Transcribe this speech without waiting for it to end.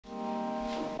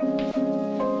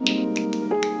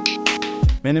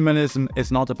Minimalism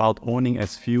is not about owning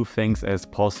as few things as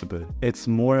possible. It's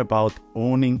more about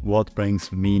owning what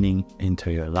brings meaning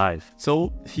into your life.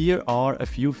 So here are a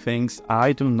few things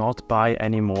I do not buy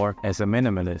anymore as a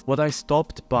minimalist. What I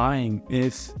stopped buying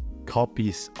is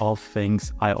copies of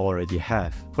things I already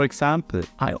have. For example,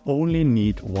 I only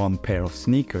need one pair of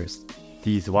sneakers,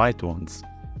 these white ones.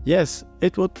 Yes,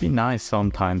 it would be nice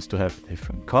sometimes to have a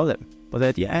different color, but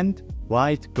at the end,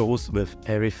 white goes with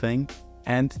everything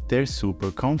and they're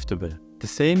super comfortable. The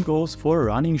same goes for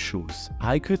running shoes.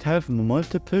 I could have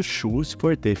multiple shoes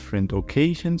for different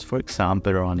occasions, for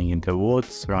example running in the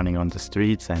woods, running on the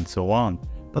streets and so on.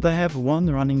 But I have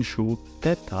one running shoe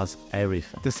that does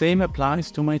everything. The same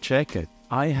applies to my jacket.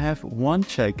 I have one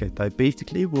jacket I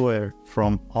basically wear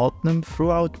from autumn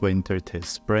throughout winter till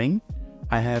spring.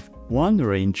 I have one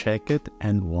rain jacket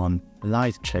and one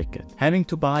light jacket. Having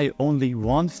to buy only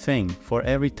one thing for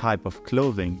every type of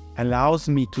clothing allows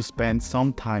me to spend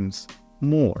sometimes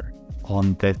more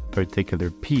on that particular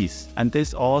piece. And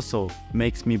this also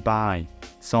makes me buy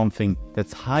something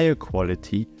that's higher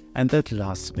quality and that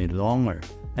lasts me longer.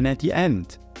 And at the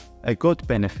end, a good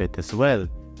benefit as well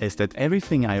is that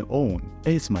everything I own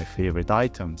is my favorite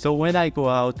item. So when I go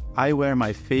out, I wear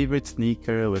my favorite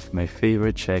sneaker with my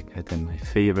favorite jacket and my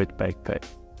favorite backpack.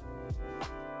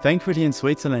 Thankfully in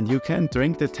Switzerland you can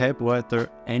drink the tap water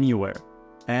anywhere.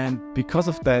 And because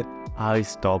of that, I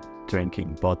stopped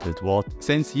drinking bottled water.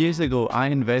 Since years ago, I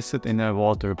invested in a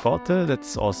water bottle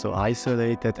that's also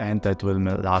isolated and that will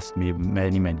last me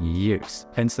many years.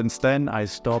 And since then, I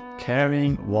stopped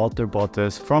carrying water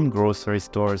bottles from grocery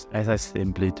stores as I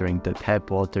simply drink the tap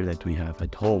water that we have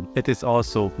at home. It is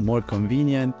also more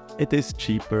convenient, it is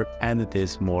cheaper, and it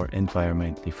is more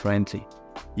environmentally friendly.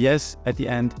 Yes, at the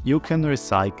end, you can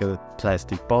recycle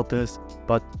plastic bottles,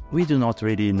 but we do not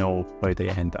really know where they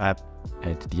end up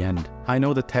at the end. I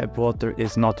know the tap water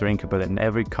is not drinkable in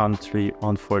every country,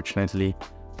 unfortunately,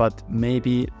 but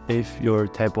maybe if your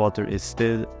tap water is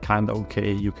still kinda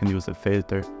okay, you can use a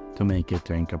filter to make it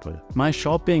drinkable. My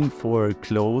shopping for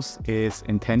clothes is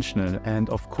intentional, and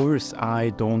of course I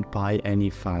don't buy any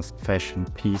fast fashion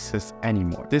pieces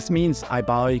anymore. This means I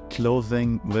buy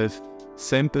clothing with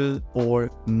simple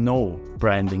or no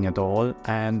branding at all,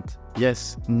 and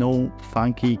yes, no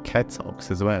funky cat socks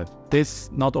as well.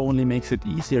 This not only makes it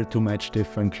easier to match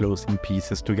different clothing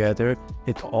pieces together,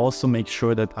 it also makes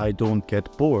sure that I don't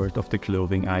get bored of the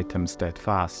clothing items that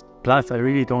fast. Plus, I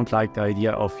really don't like the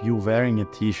idea of you wearing a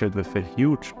t-shirt with a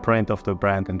huge print of the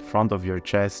brand in front of your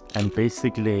chest and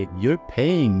basically you're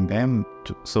paying them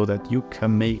so that you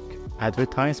can make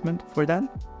advertisement for them.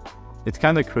 It's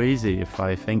kind of crazy if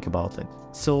I think about it.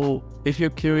 So if you're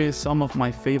curious, some of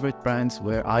my favorite brands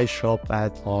where I shop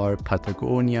at are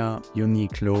Patagonia,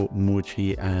 Uniqlo,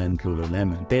 Muji and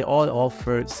Lululemon. They all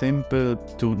offer simple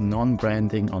to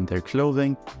non-branding on their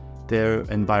clothing. They're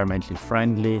environmentally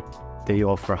friendly. They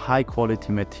offer high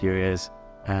quality materials,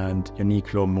 and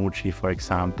Uniqlo, Muji, for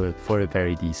example, for a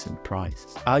very decent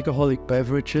price. Alcoholic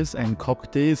beverages and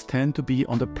cocktails tend to be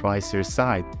on the pricier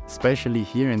side, especially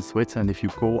here in Switzerland. If you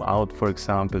go out, for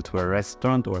example, to a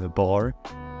restaurant or a bar,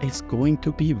 it's going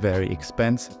to be very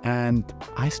expensive. And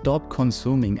I stopped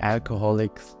consuming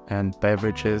alcoholics and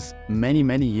beverages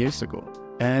many years ago.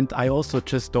 And I also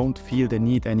just don't feel the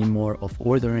need anymore of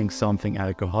ordering something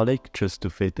alcoholic just to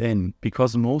fit in,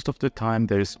 because most of the time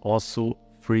there's also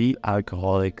free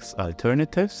alcoholics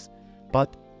alternatives,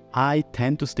 but I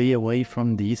tend to stay away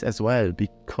from these as well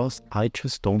because I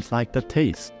just don't like the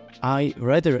taste. I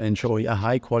rather enjoy a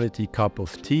high quality cup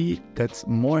of tea that's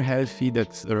more healthy,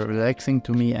 that's relaxing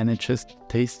to me, and it just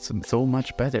tastes so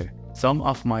much better. Some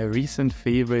of my recent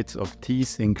favorites of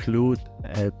teas include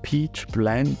a peach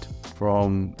blend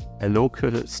from a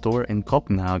local store in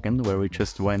Copenhagen where we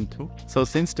just went to. So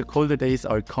since the colder days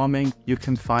are coming, you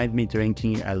can find me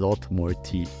drinking a lot more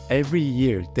tea. Every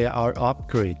year there are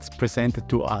upgrades presented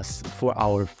to us for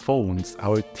our phones,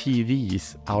 our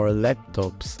TVs, our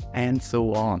laptops and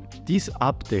so on. These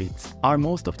updates are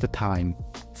most of the time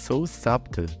so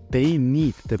subtle. They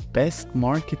need the best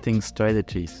marketing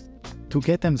strategies to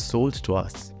get them sold to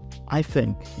us. I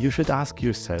think you should ask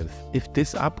yourself, if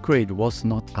this upgrade was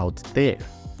not out there,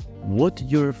 would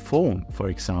your phone, for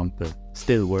example,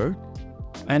 still work?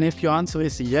 And if your answer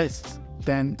is yes,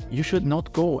 then you should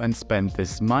not go and spend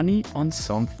this money on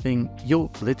something you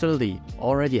literally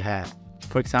already have.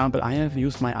 For example, I have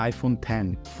used my iPhone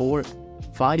X for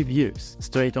 5 years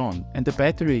straight on, and the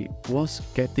battery was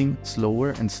getting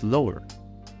slower and slower.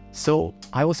 So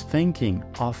I was thinking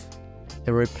of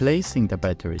replacing the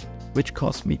battery, which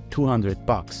cost me 200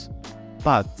 bucks.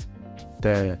 But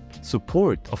the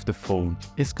support of the phone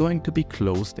is going to be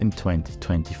closed in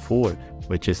 2024,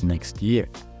 which is next year.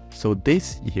 So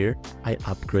this year I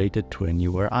upgraded to a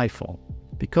newer iPhone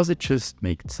because it just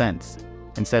made sense.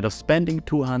 Instead of spending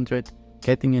 200,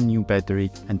 getting a new battery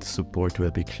and the support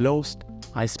will be closed,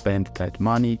 I spent that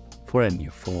money for a new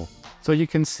phone. So you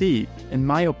can see, in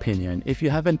my opinion, if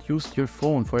you haven't used your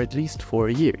phone for at least 4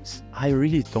 years, I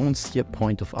really don't see a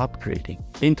point of upgrading.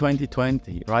 In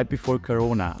 2020, right before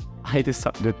Corona, I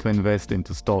decided to invest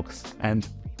into stocks. And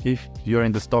if you're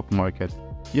in the stock market,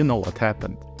 you know what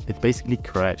happened. It basically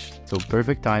crashed, so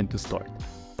perfect time to start.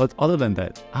 But other than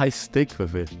that, I stick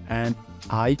with it and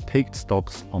I picked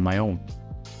stocks on my own.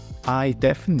 I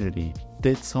definitely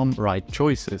did some right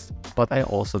choices, but I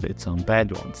also did some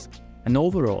bad ones. And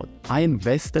overall, I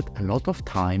invested a lot of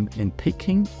time in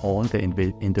picking all the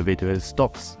individual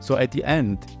stocks. So at the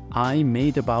end, I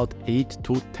made about 8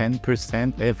 to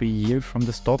 10% every year from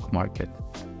the stock market,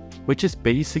 which is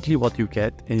basically what you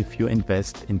get if you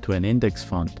invest into an index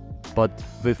fund, but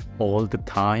with all the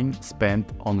time spent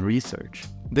on research.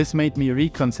 This made me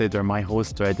reconsider my whole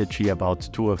strategy about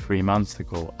 2 or 3 months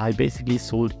ago. I basically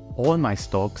sold all my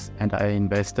stocks and I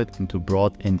invested into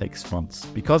broad index funds.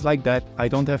 Because like that, I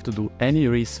don't have to do any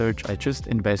research, I just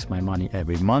invest my money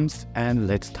every month and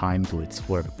let time do its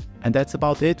work. And that's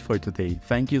about it for today.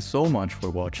 Thank you so much for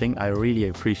watching, I really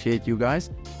appreciate you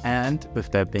guys. And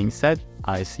with that being said,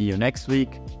 I see you next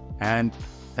week and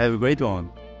have a great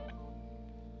one.